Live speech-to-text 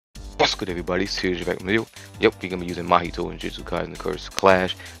What's good, everybody? It's here back with video. Yep, we're gonna be using Mahito in Jujutsu Kaisen the Curse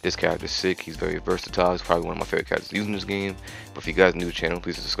Clash. This character's sick. He's very versatile. He's probably one of my favorite characters using this game. But if you guys are new to the channel,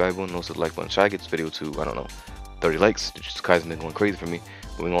 please subscribe and also the like button. Try to get this video to, I don't know, 30 likes. Jujutsu Kaisen been going crazy for me.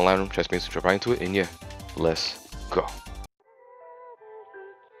 But we're gonna learn them, try to jump right into it, and yeah, let's go.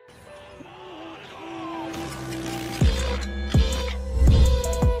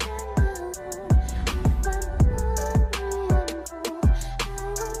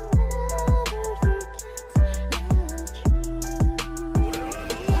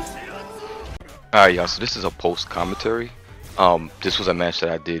 Alright, y'all, so this is a post commentary. This was a match that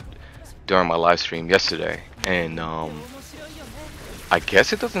I did during my live stream yesterday, and I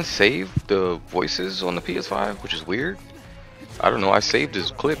guess it doesn't save the voices on the PS5, which is weird. I don't know, I saved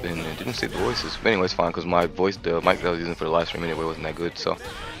this clip and it didn't save the voices. But anyway, it's fine because my voice, the mic that I was using for the live stream anyway wasn't that good, so.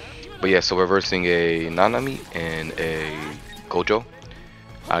 But yeah, so we're versing a Nanami and a Gojo.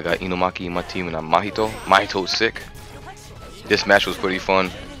 I got Inomaki in my team and I'm Mahito. Mahito's sick. This match was pretty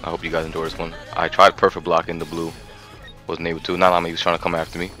fun. I hope you guys enjoy this one. I tried perfect block in the blue. Wasn't able to. Nanami was trying to come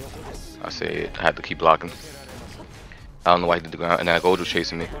after me. I said I had to keep blocking. I don't know why he did the ground. And then Gojo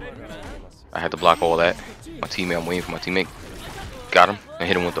chasing me. I had to block all that. My teammate, I'm waiting for my teammate. Got him. I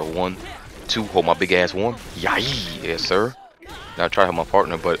hit him with the 1-2. Hold my big ass warm. Yay! Yes, sir. Now I tried to help my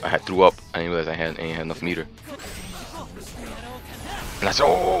partner, but I had threw up. I didn't realize I ain't had enough meter. And I said,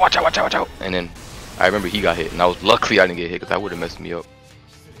 oh, watch out, watch out, watch out. And then I remember he got hit. And I was luckily I didn't get hit because that would have messed me up.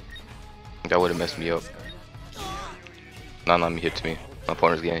 That would have messed me up. Nanami hits me. My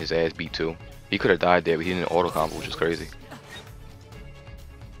partner's getting his ass beat too. He could have died there, but he didn't auto combo, which is crazy.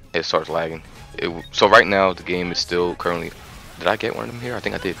 It starts lagging. So right now the game is still currently. Did I get one of them here? I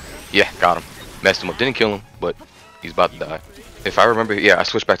think I did. Yeah, got him. Messed him up. Didn't kill him, but he's about to die. If I remember, yeah, I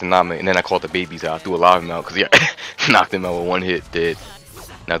switched back to Nami, and then I called the babies out. I threw a lot of them out because yeah, knocked him out with one hit. Dead.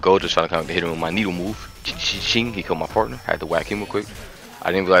 Now Gojo's trying to come to hit him with my needle move. Ching, he killed my partner. Had to whack him real quick.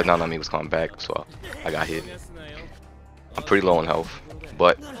 I didn't realize Nanami was coming back, so I got hit. I'm pretty low on health,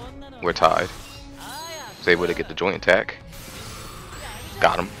 but we're tied. Was able to get the joint attack.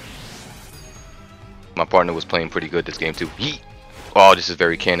 Got him. My partner was playing pretty good this game too. Oh, this is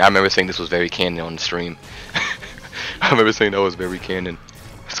very canon. I remember saying this was very canon on the stream. I remember saying that was very canon.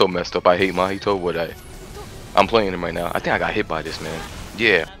 So messed up. I hate Mahito, but I'm playing him right now. I think I got hit by this, man.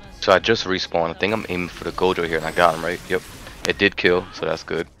 Yeah. So I just respawned. I think I'm aiming for the Gojo here, and I got him, right? Yep. It did kill, so that's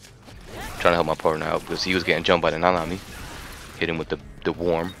good. I'm trying to help my partner out because he was getting jumped by the Nanami. Hit him with the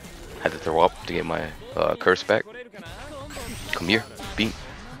warm. Had to throw up to get my curse back. Come here, beat.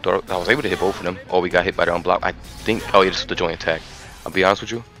 I was able to hit both of them. Oh, we got hit by the unblock. I think. Oh, yeah, this was the joint attack. I'll be honest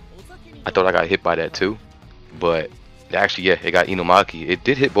with you. I thought I got hit by that too, but actually, yeah, it got Inomaki. It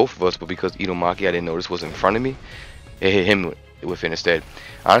did hit both of us, but because Inomaki, I didn't know this was in front of me. It hit him with it instead.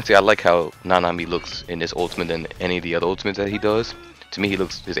 Honestly, I like how Nanami looks in this ultimate than any of the other ultimates that he does. To me,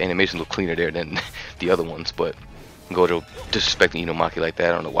 his animation look cleaner there than the other ones. But Gojo disrespecting Inomaki like that,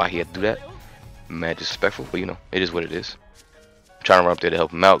 I don't know why he had to do that. Mad disrespectful, but you know, it is what it is. I'm trying to run up there to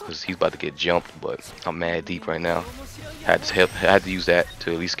help him out because he's about to get jumped, but I'm mad deep right now. Had to use that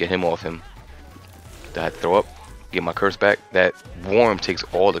to at least get him off him. I had to throw up, get my curse back. That warm takes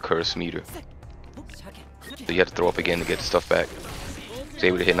all the curse meter. So you have to throw up again to get the stuff back. Was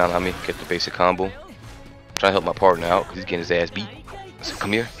able to hit Nanami, get the basic combo. Trying to help my partner out because he's getting his ass beat. So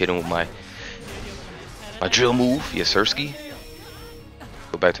come here, hit him with my drill move. Yes, Sirski.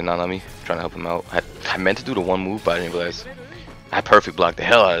 Go back to Nanami, trying to help him out. I meant to do the one move, but I didn't realize. I perfect blocked the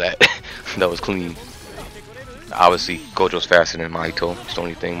hell out of that. That was clean. Obviously, Gojo's faster than Mahito. It's the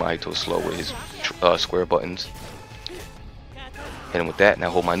only thing. Mahito's slow with his square buttons. Hit him with that.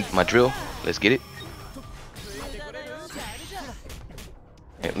 Now hold my drill. Let's get it.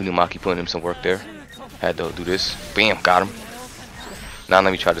 And Inomaki putting in some work there. Had to do this. Bam, got him.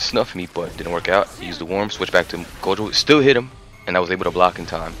 Nanami tried to snuff me, but didn't work out. He used the worm, switched back to Gojo. Still hit him, and I was able to block in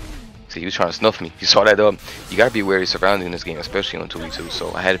time. See, he was trying to snuff me. You saw that, you gotta be wary of surrounding in this game, especially on 2v2.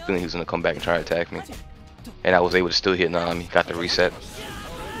 So I had a feeling he was gonna come back and try to attack me. And I was able to still hit Nanami. Got the reset.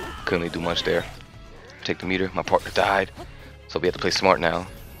 Couldn't really do much there. Take the meter. My partner died. So we have to play smart now.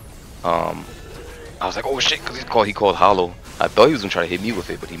 I was like, oh shit, because he called hollow. I thought he was gonna try to hit me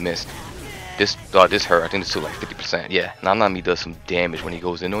with it, but he missed. This hurt. I think this took like 50%. Yeah, Nanami does some damage when he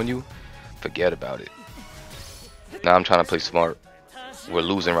goes in on you. Forget about it. Now I'm trying to play smart. We're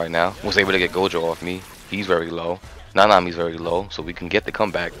losing right now. Was able to get Gojo off me. He's very low. Nanami's very low, so we can get the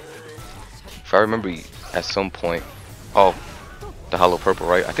comeback. If I remember, at some point. Oh, the hollow purple,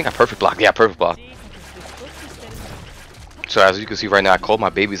 right? I think I perfect blocked. Yeah, perfect block. So as you can see right now, I called my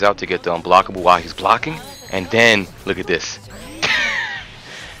babies out to get the unblockable while he's blocking. And then, look at this.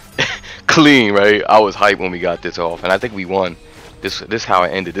 Clean, right? I was hyped when we got this off, and I think we won. This how it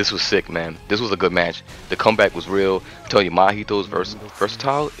ended. This was sick, man. This was a good match. The comeback was real. I'm telling you, Mahito's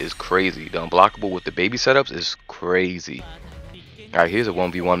versatile is crazy. The unblockable with the baby setups is crazy. All right, here's a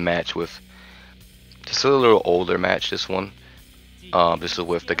 1v1 match with just a little older match. This one, this is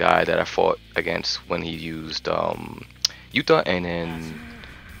with the guy that I fought against when he used Yuta, and then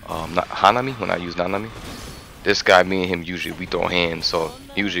Hanami when I used Nanami. This guy, me and him, usually we throw hands, so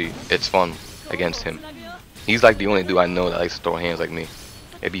usually it's fun against him. He's like the only dude I know that likes to throw hands like me.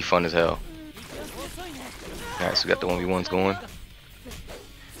 It'd be fun as hell. Alright, so we got the 1v1s going.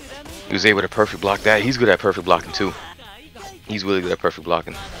 He was able to perfect block that. He's good at perfect blocking too. He's really good at perfect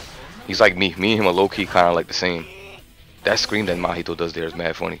blocking. He's like me. Me and him are low-key kind of like the same. That scream that Mahito does there is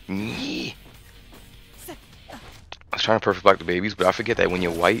mad funny. I was trying to perfect block the babies, but I forget that when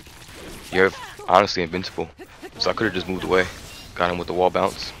you're white, you're honestly invincible. So I could have just moved away. Got him with the wall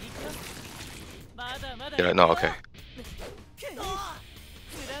bounce. Did I? No, okay.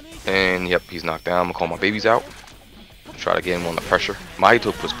 And yep, he's knocked down. I'm gonna call my babies out. Try to get him on the pressure.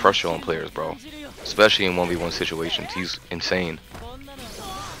 Mahito puts pressure on players, bro. Especially in 1v1 situations. He's insane.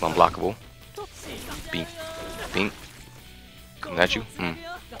 Unblockable. Bink. Bink. Coming at you.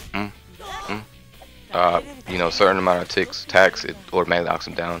 You know, certain amount of attacks, it automatically knocks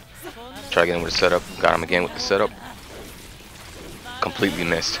him down. Try to get him with the setup. Got him again with the setup. Completely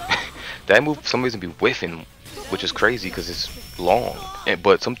missed. That move for some reason be whiffing, which is crazy because it's long.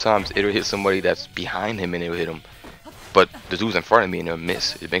 But sometimes it'll hit somebody that's behind him and it'll hit him. But the dude's in front of me and it'll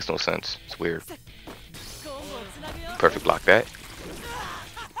miss. It makes no sense. It's weird. Perfect block that.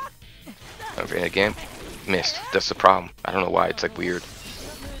 Over and again. Missed. That's the problem. I don't know why. It's like weird.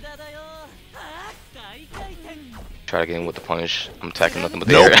 Try to get in with the punish. I'm attacking nothing but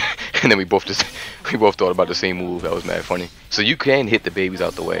the air. And then we both thought about the same move. That was mad funny. So you can hit the babies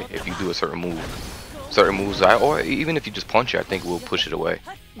out the way if you do a certain move. Certain moves, or even if you just punch it, I think we'll push it away.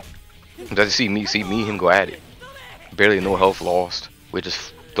 Does you see me, him go at it. Barely no health lost. We're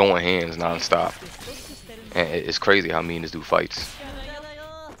just throwing hands non-stop. And it's crazy how me and this dude fights.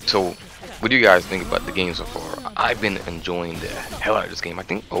 So, what do you guys think about the game so far? I've been enjoying the hell out of this game. I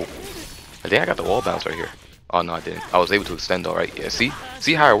think I got the wall bounce right here. Oh no, I didn't. I was able to extend though, right? Yeah, see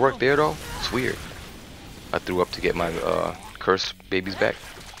how it worked there though? It's weird. I threw up to get my curse babies back.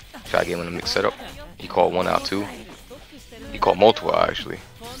 Try to get him in a mixed setup. He called one out too. He called multiple out actually.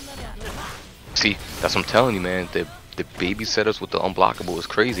 See, that's what I'm telling you, man. The baby setups with the unblockable is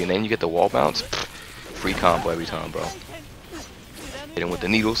crazy, and then you get the wall bounce. Free combo every time, bro. Hit him with the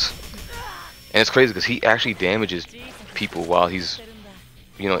needles. And it's crazy because he actually damages people while he's,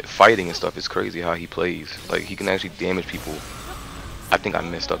 you know, fighting and stuff. It's crazy how he plays. Like, he can actually damage people. I think I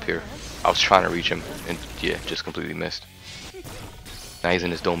messed up here. I was trying to reach him, and yeah, just completely missed. Now he's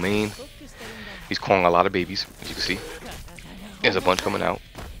in his domain. He's calling a lot of babies, as you can see. There's a bunch coming out.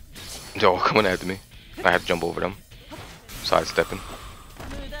 They're all coming after me. I have to jump over them. Sidestepping.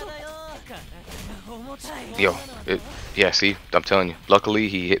 Yo, yeah, see, I'm telling you. Luckily,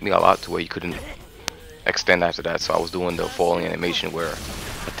 he hit me a lot to where he couldn't extend after that. So I was doing the falling animation where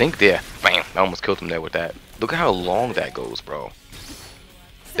I think there, bam, I almost killed him there with that. Look at how long that goes, bro.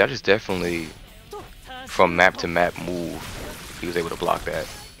 That is definitely from map to map move. He was able to block that.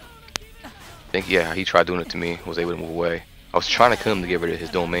 I think, yeah, he tried doing it to me. Was able to move away. I was trying to kill him to get rid of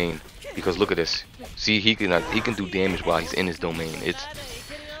his domain because look at this. See, he can do damage while he's in his domain. It's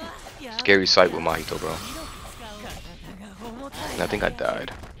scary sight with Mahito, bro. And I think I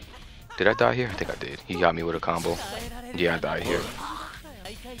died. Did I die here? I think I did. He got me with a combo. Yeah, I died here.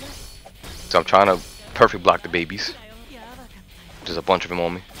 So I'm trying to perfect block the babies. There's a bunch of them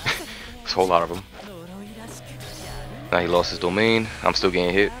on me. There's a whole lot of them. Now he lost his domain. I'm still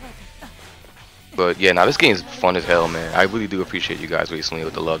getting hit. But yeah, now this game is fun as hell, man. I really do appreciate you guys recently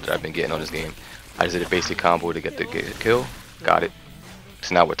with the love that I've been getting on this game. I just did a basic combo to get the kill. Got it.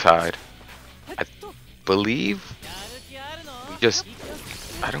 So now we're tied. I believe we just...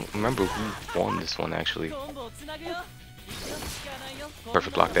 I don't remember who won this one, actually.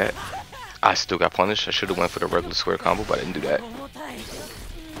 Perfect block that. I still got punished. I should have went for the regular square combo, but I didn't do that.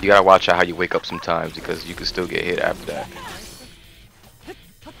 You gotta watch out how you wake up sometimes, because you can still get hit after that.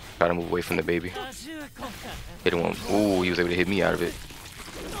 Try to move away from the baby. Hit him one. Ooh, he was able to hit me out of it.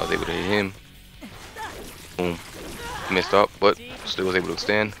 I was able to hit him. Boom. Messed up, but still was able to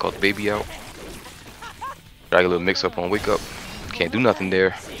extend. Called the baby out. Try a little mix up on wake up. Can't do nothing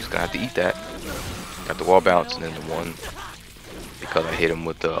there. Just gonna have to eat that. Got the wall bounce and then the one. Because I hit him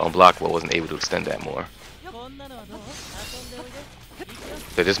with the unblockable, I wasn't able to extend that more.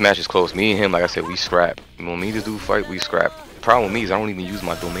 But this match is close. Me and him, like I said, we scrap. When me and this dude fight, we scrap. problem with me is I don't even use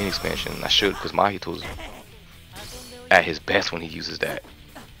my domain expansion. I should, because Mahito's at his best when he uses that.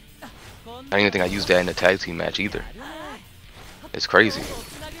 I don't even think I used that in the tag team match either. It's crazy.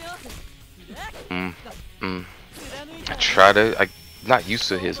 I I'm not used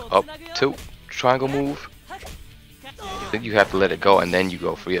to his up tilt triangle move. I think you have to let it go and then you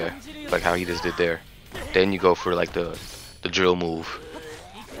go for, yeah, like how he just did there. Then you go for like the drill move.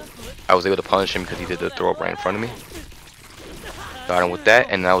 I was able to punish him because he did the throw up right in front of me. Got him with that,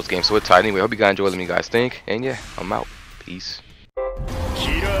 and that was game. So we're tied anyway. Hope you guys enjoyed. Let me know what you guys think. And yeah, I'm out. Peace.